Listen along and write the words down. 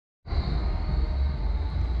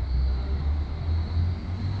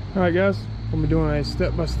Alright guys, we'll be doing a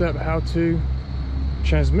step-by-step how-to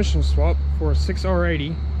transmission swap for a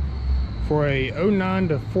 6R80 for a 09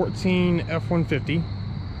 to 14 F-150.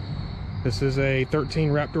 This is a 13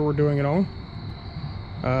 Raptor we're doing it on.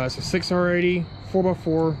 It's a 6R80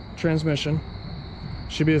 4x4 transmission.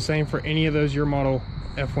 Should be the same for any of those year model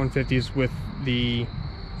F-150s with the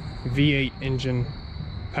V8 engine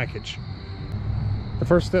package. The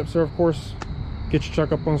first steps are, of course, get your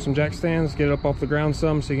truck up on some jack stands, get it up off the ground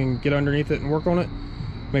some so you can get underneath it and work on it.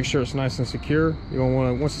 Make sure it's nice and secure. You're gonna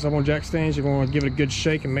want to, once it's up on jack stands, you're gonna give it a good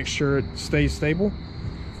shake and make sure it stays stable,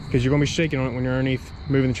 because you're gonna be shaking on it when you're underneath,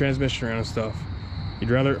 moving the transmission around and stuff. You'd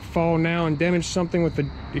rather it fall now and damage something with the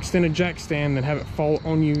extended jack stand than have it fall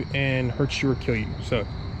on you and hurt you or kill you. So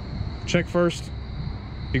check first,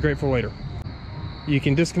 be grateful later. You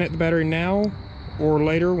can disconnect the battery now or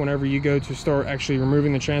later whenever you go to start actually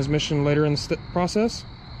removing the transmission later in the process.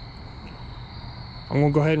 I'm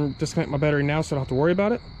gonna go ahead and disconnect my battery now so I don't have to worry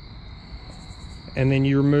about it. And then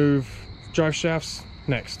you remove drive shafts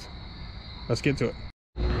next. Let's get to it.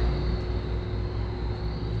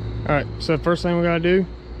 Alright, so the first thing we gotta do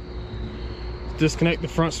is disconnect the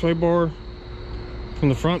front sway bar from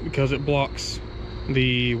the front, because it blocks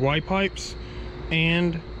the Y pipes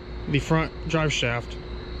and the front drive shaft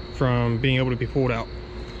from being able to be pulled out.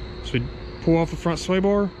 So we pull off the front sway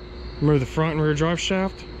bar, remove the front and rear drive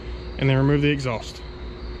shaft, and then remove the exhaust.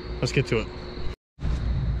 Let's get to it.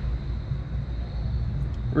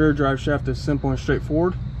 Rear drive shaft is simple and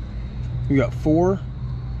straightforward. You got four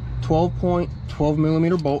 12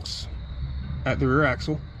 millimeter bolts at the rear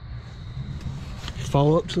axle.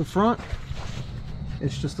 Follow up to the front,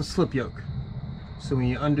 it's just a slip yoke. So when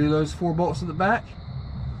you undo those four bolts at the back,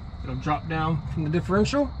 it'll drop down from the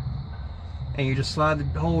differential, and you just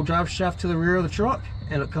slide the whole drive shaft to the rear of the truck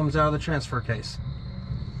and it comes out of the transfer case.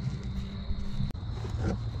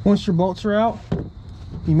 Once your bolts are out,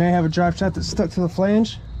 you may have a drive shaft that's stuck to the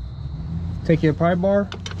flange. Take your pry bar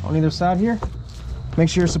on either side here. Make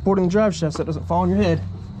sure you're supporting the drive shaft so it doesn't fall on your head,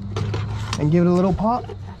 and give it a little pop,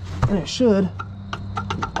 and it should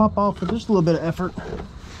pop off with just a little bit of effort.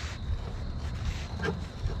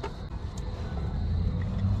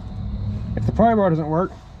 If the pry bar doesn't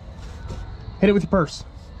work, hit it with your purse.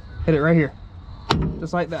 Hit it right here,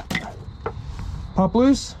 just like that. Pop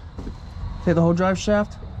loose, take the whole drive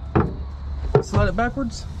shaft, slide it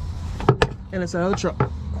backwards, and it's out of the truck.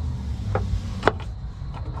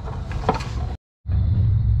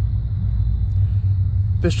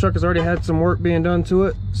 This truck has already had some work being done to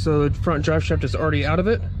it, so the front drive shaft is already out of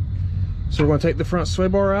it. So we're going to take the front sway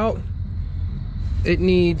bar out. It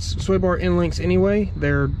needs sway bar end links anyway,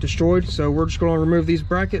 they're destroyed, so we're just going to remove these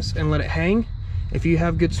brackets and let it hang. If you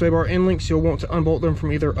have good sway bar end links, you'll want to unbolt them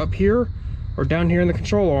from either up here or down here in the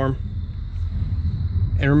control arm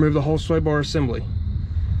and remove the whole sway bar assembly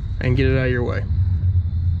and get it out of your way.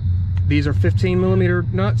 These are 15 millimeter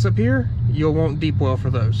nuts up here. You'll want deep well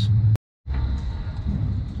for those.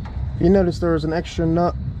 You notice there's an extra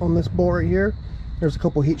nut on this bolt right here. There's a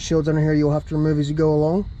couple heat shields under here you'll have to remove as you go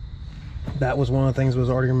along. That was one of the things that was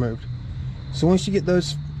already removed. So once you get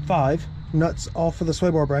those 5 nuts off of the sway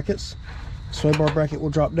bar brackets, the sway bar bracket will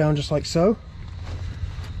drop down just like so.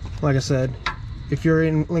 Like I said, if your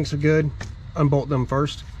end links are good, unbolt them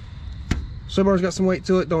first. Sway bar's got some weight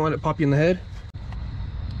to it, don't let it pop you in the head.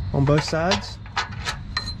 On both sides,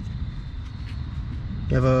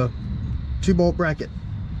 you have a 2-bolt bracket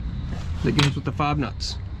that goes with the 5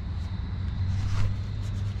 nuts.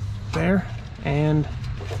 There, and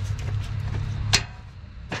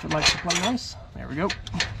if it likes to play nice, there we go.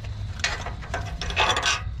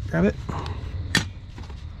 Grab it.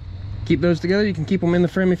 Keep those together. You can keep them in the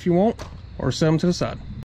frame if you want, or set them to the side.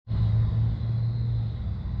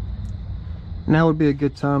 Now would be a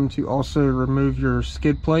good time to also remove your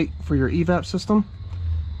skid plate for your evap system.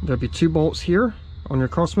 There'll be 2 bolts here on your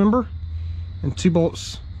cross member and 2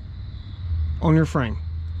 bolts on your frame.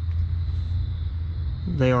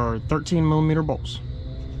 They are 13 millimeter bolts.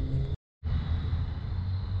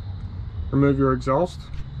 Remove your exhaust,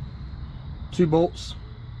 2 bolts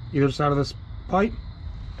either side of this pipe,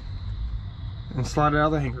 and slide it out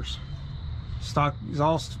of the hangers. Stock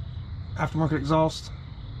exhaust, aftermarket exhaust,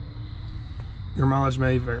 your mileage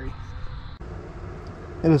may vary.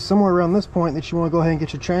 It is somewhere around this point that you want to go ahead and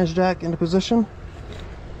get your trans jack into position.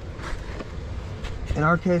 In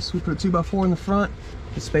our case, we put a 2x4 in the front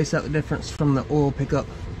to space out the difference from the oil pickup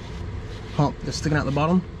pump that's sticking out the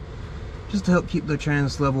bottom, just to help keep the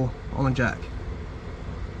trans level on the jack.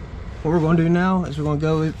 What we're going to do now is we're going to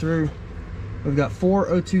go through, we've got 4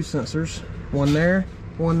 O2 sensors, one there,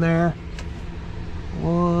 one there,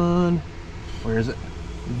 one, where is it?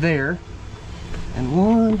 there, and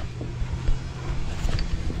one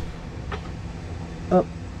up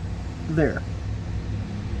there.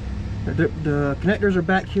 The connectors are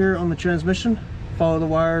back here on the transmission. Follow the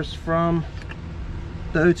wires from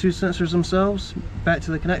the O2 sensors themselves back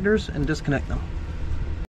to the connectors and disconnect them.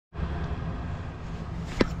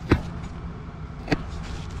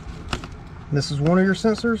 This is one of your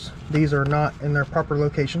sensors. These are not in their proper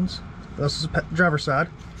locations. This is the driver's side.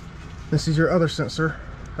 This is your other sensor,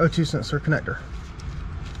 O2 sensor connector.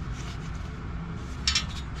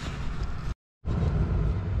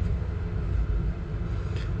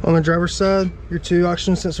 On the driver's side, your two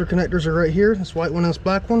oxygen sensor connectors are right here. This white one and this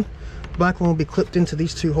black one. The black one will be clipped into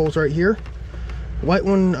these two holes right here. The white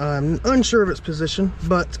one, I'm unsure of its position,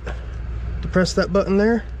 but to press that button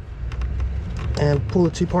there and pull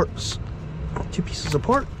the two pieces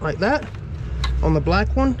apart like that. On the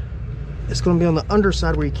black one, it's going to be on the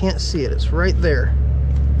underside where you can't see it. It's right there.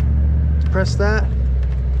 Press that,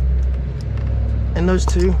 and those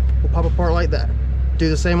two will pop apart like that. Do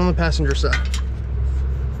the same on the passenger side.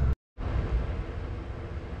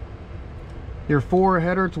 Your 4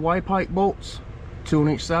 header to Y pipe bolts, 2 on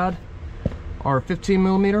each side, are 15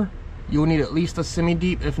 millimeter. You'll need at least a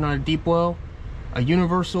semi-deep, if not a deep well, a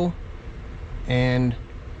universal, and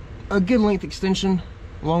a good length extension.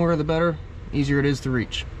 Longer the better, easier it is to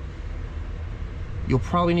reach. You'll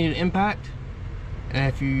probably need an impact, and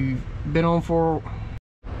if you've been on for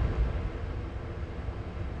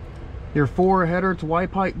your 4 header to Y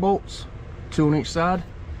pipe bolts, 2 on each side,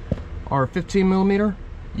 are 15 millimeter.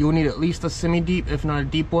 You'll need at least a semi-deep, if not a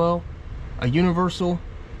deep well, a universal,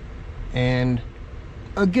 and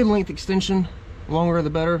a good length extension. Longer the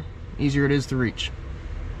better, easier it is to reach.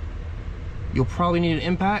 You'll probably need an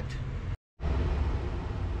impact.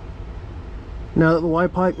 Now that the Y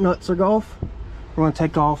pipe nuts are off, we're going to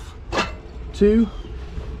take off 2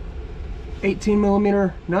 18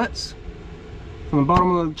 millimeter nuts from the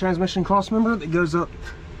bottom of the transmission cross member that goes up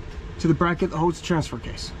to the bracket that holds the transfer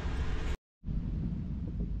case.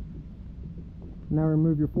 Now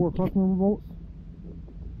remove your 4 cross member bolts.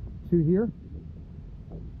 2 here,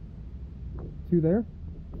 2 there,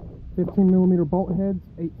 15 millimeter bolt heads,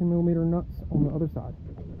 18 millimeter nuts on the other side.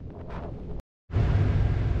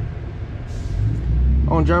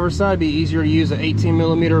 On driver's side, it'd be easier to use an 18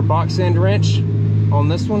 millimeter box end wrench on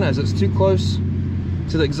this one, as it's too close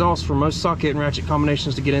to the exhaust for most socket and ratchet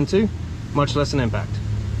combinations to get into, much less an impact.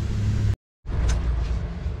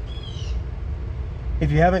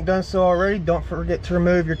 If you haven't done so already, don't forget to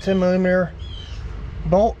remove your 10 millimeter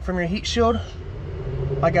bolt from your heat shield,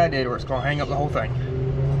 like I did, where it's going to hang up the whole thing.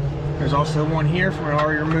 There's also one here from an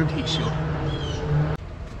already removed heat shield.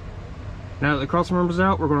 Now that the cross member's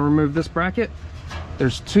out, we're going to remove this bracket.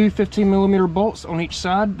 There's 2 15 millimeter bolts on each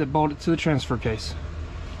side that bolt it to the transfer case.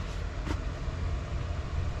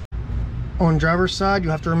 On driver's side, you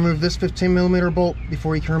have to remove this 15 millimeter bolt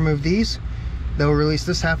before you can remove these. They'll release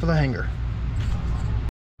this half of the hanger.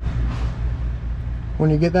 When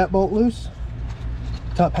you get that bolt loose,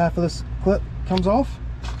 top half of this clip comes off.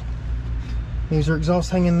 These are exhaust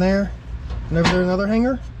hanging there, and over there another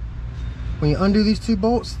hanger. When you undo these 2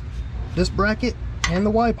 bolts, this bracket and the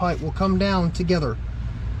Y pipe will come down together.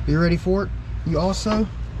 Be ready for it. You also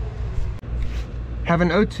have an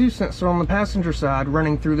O2 sensor on the passenger side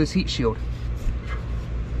running through this heat shield.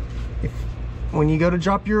 When you go to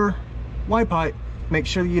drop your Y pipe, make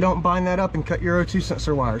sure you don't bind that up and cut your O2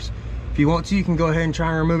 sensor wires. If you want to, you can go ahead and try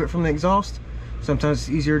and remove it from the exhaust. Sometimes it's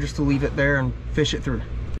easier just to leave it there and fish it through.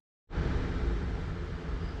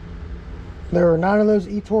 There are 9 of those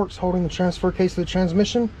E-Torques holding the transfer case of the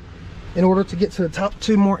transmission. In order to get to the top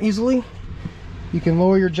 2 more easily, you can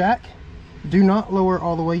lower your jack. Do not lower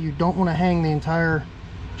all the way. You don't want to hang the entire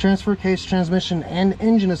transfer case, transmission, and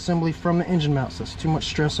engine assembly from the engine mounts. That's too much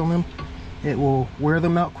stress on them. It will wear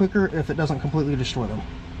them out quicker if it doesn't completely destroy them.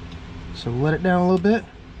 So let it down a little bit.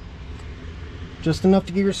 Just enough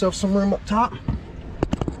to give yourself some room up top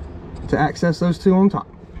to access those 2 on top.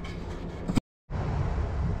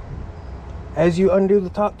 As you undo the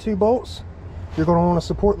top 2 bolts, you're going to want to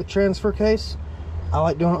support the transfer case. I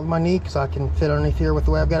like doing it with my knee because I can fit underneath here with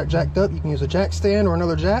the way I've got it jacked up. You can use a jack stand or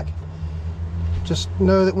another jack. Just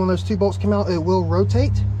know that when those 2 bolts come out, it will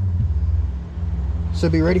rotate. So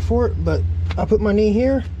be ready for it. But I put my knee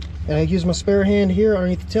here and I use my spare hand here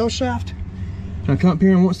underneath the tail shaft. I come up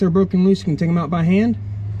here, and once they're broken loose, you can take them out by hand.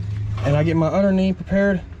 And I get my other knee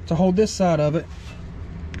prepared to hold this side of it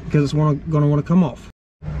because it's going to want to come off.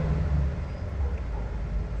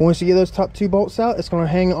 Once you get those top 2 bolts out, it's going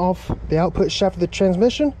to hang off the output shaft of the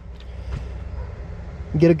transmission.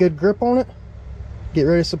 Get a good grip on it. Get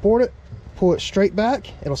ready to support it. pull it straight back,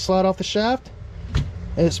 it'll slide off the shaft.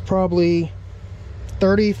 It's probably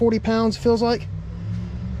 30-40 pounds, feels like.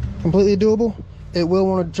 Completely doable. It will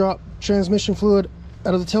want to drop transmission fluid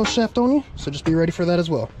out of the tail shaft on you, so just be ready for that as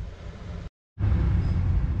well.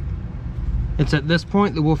 It's at this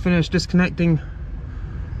point that we'll finish disconnecting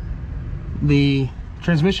the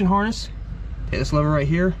transmission harness. Hit this lever right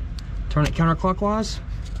here, turn it counterclockwise.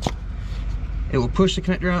 It will push the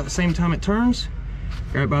connector out at the same time it turns,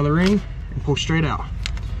 grab it by the ring, and pull straight out.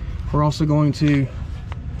 We're also going to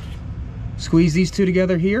squeeze these two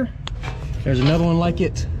together here. There's another one like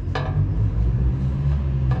it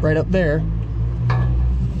right up there.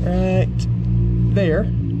 Right there.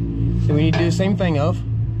 And we need to do the same thing of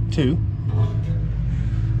two.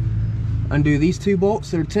 Undo these two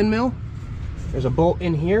bolts that are 10 mil. There's a bolt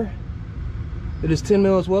in here that is 10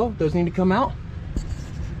 mil as well. Those need to come out.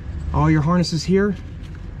 All your harnesses here,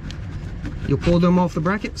 you'll pull them off the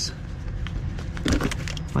brackets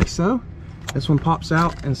like so. This one pops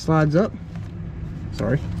out and slides up.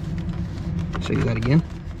 Sorry, I'll show you that again.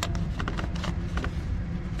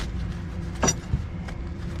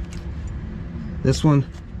 This one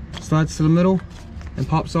slides to the middle and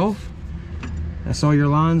pops off. That's all your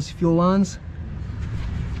lines, fuel lines.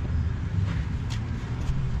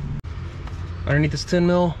 Underneath this 10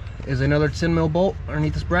 mil is another 10 mil bolt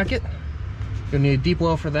underneath this bracket. You'll need a deep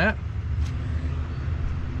well for that.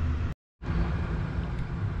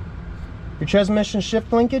 Your transmission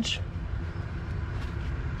shift linkage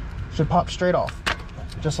should pop straight off,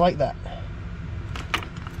 just like that.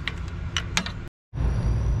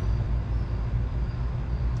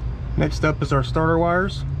 Next up is our starter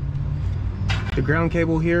wires. The ground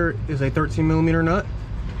cable here is a 13 millimeter nut.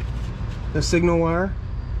 The signal wire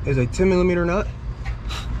is a 10 millimeter nut.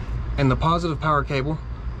 And the positive power cable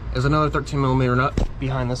is another 13 millimeter nut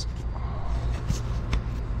behind this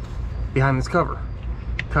cover.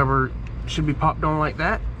 Cover should be popped on like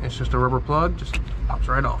that. It's just a rubber plug, just pops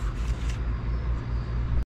right off.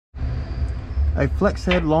 A flex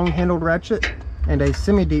head long handled ratchet and a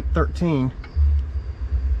semi-deep 13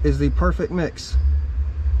 is the perfect mix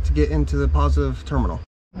to get into the positive terminal.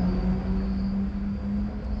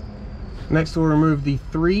 Next we'll remove the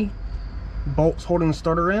 3 bolts holding the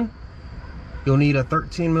starter in. You'll need a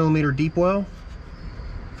 13 millimeter deep well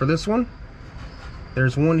for this one.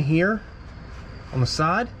 There's one here on the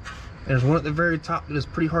side. There's one at the very top that is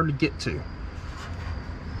pretty hard to get to.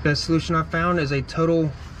 Best solution I found is a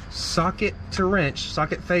total socket to wrench,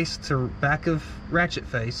 socket face to back of ratchet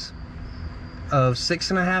face of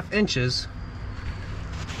 6.5 inches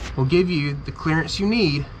will give you the clearance you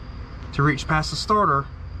need to reach past the starter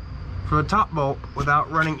for the top bolt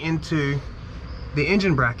without running into the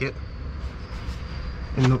engine bracket.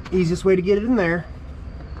 And the easiest way to get it in there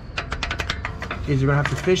is you're gonna have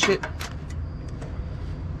to fish it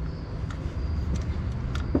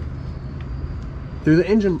through the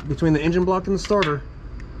engine, between the engine block and the starter,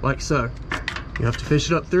 like so. You have to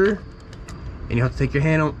fish it up through, and you have to take your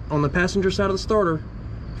hand on the passenger side of the starter,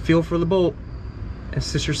 feel for the bolt, and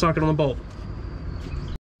sit your socket on the bolt.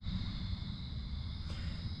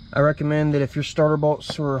 I recommend that if your starter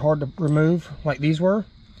bolts were hard to remove, like these were,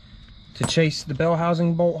 to chase the bell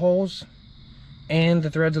housing bolt holes and the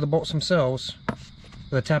threads of the bolts themselves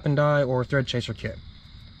with a tap and die or thread chaser kit.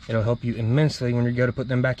 It'll help you immensely when you go to put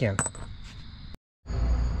them back in.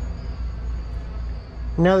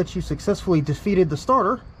 Now that you've successfully defeated the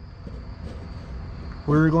starter,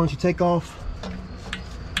 we're going to take off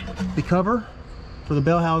the cover for the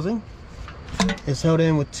bell housing. It's held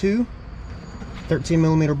in with 2 13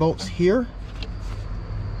 millimeter bolts here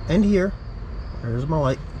and here. There's my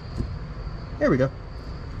light. There we go.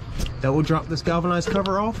 That will drop this galvanized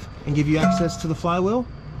cover off and give you access to the flywheel,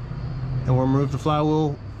 and we'll remove the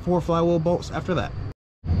flywheel, 4 flywheel bolts after that.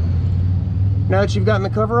 Now that you've gotten the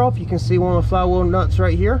cover off, you can see one of the flywheel nuts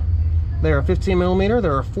right here. They are 15 millimeter.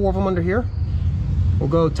 There are 4 of them under here. We'll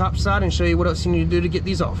go top side and show you what else you need to do to get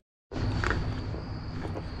these off.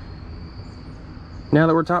 Now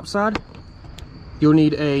that we're top side, you'll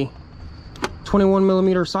need a 21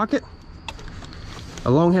 millimeter socket, a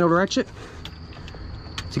long handled ratchet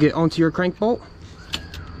to get onto your crank bolt,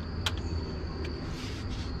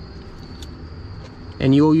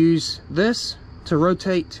 and you'll use this to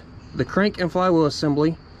rotate the crank and flywheel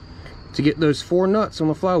assembly to get those 4 nuts on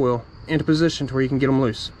the flywheel into position to where you can get them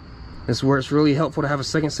loose. This is where it's really helpful to have a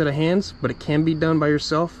second set of hands, but it can be done by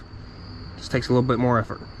yourself. It just takes a little bit more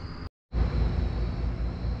effort.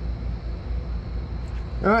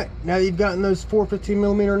 Alright, now that you've gotten those 4 15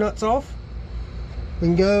 millimeter nuts off, we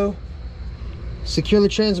can go secure the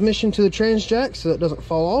transmission to the trans jack so that it doesn't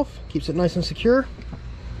fall off. Keeps it nice and secure.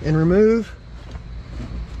 and remove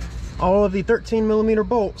all of the 13mm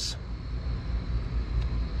bolts.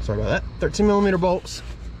 Sorry about that. 13mm bolts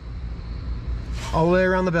all the way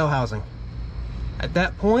around the bell housing. At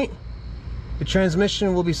that point, the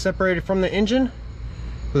transmission will be separated from the engine,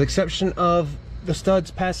 with the exception of the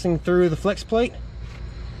studs passing through the flex plate,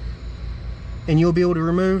 and you'll be able to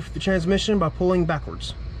remove the transmission by pulling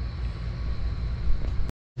backwards.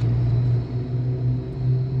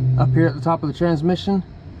 Up here at the top of the transmission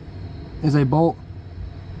is a bolt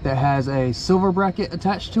that has a silver bracket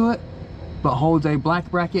attached to it, but holds a black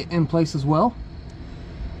bracket in place as well.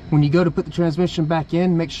 When you go to put the transmission back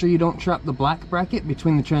in, make sure you don't trap the black bracket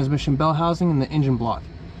between the transmission bell housing and the engine block.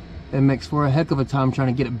 It makes for a heck of a time trying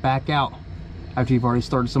to get it back out after you've already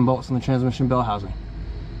started some bolts on the transmission bell housing.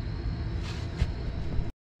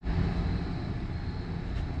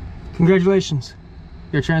 Congratulations,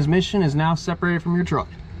 your transmission is now separated from your truck.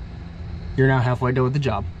 You're now halfway done with the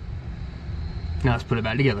job. Now let's put it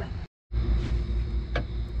back together.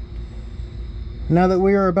 Now that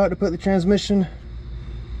we are about to put the transmission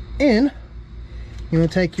in, you're going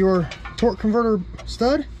to take your torque converter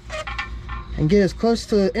stud and get as close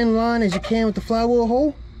to in line as you can with the flywheel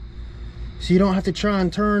hole, so you don't have to try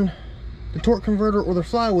and turn the torque converter or the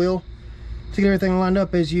flywheel to get everything lined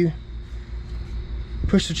up as you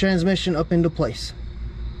push the transmission up into place.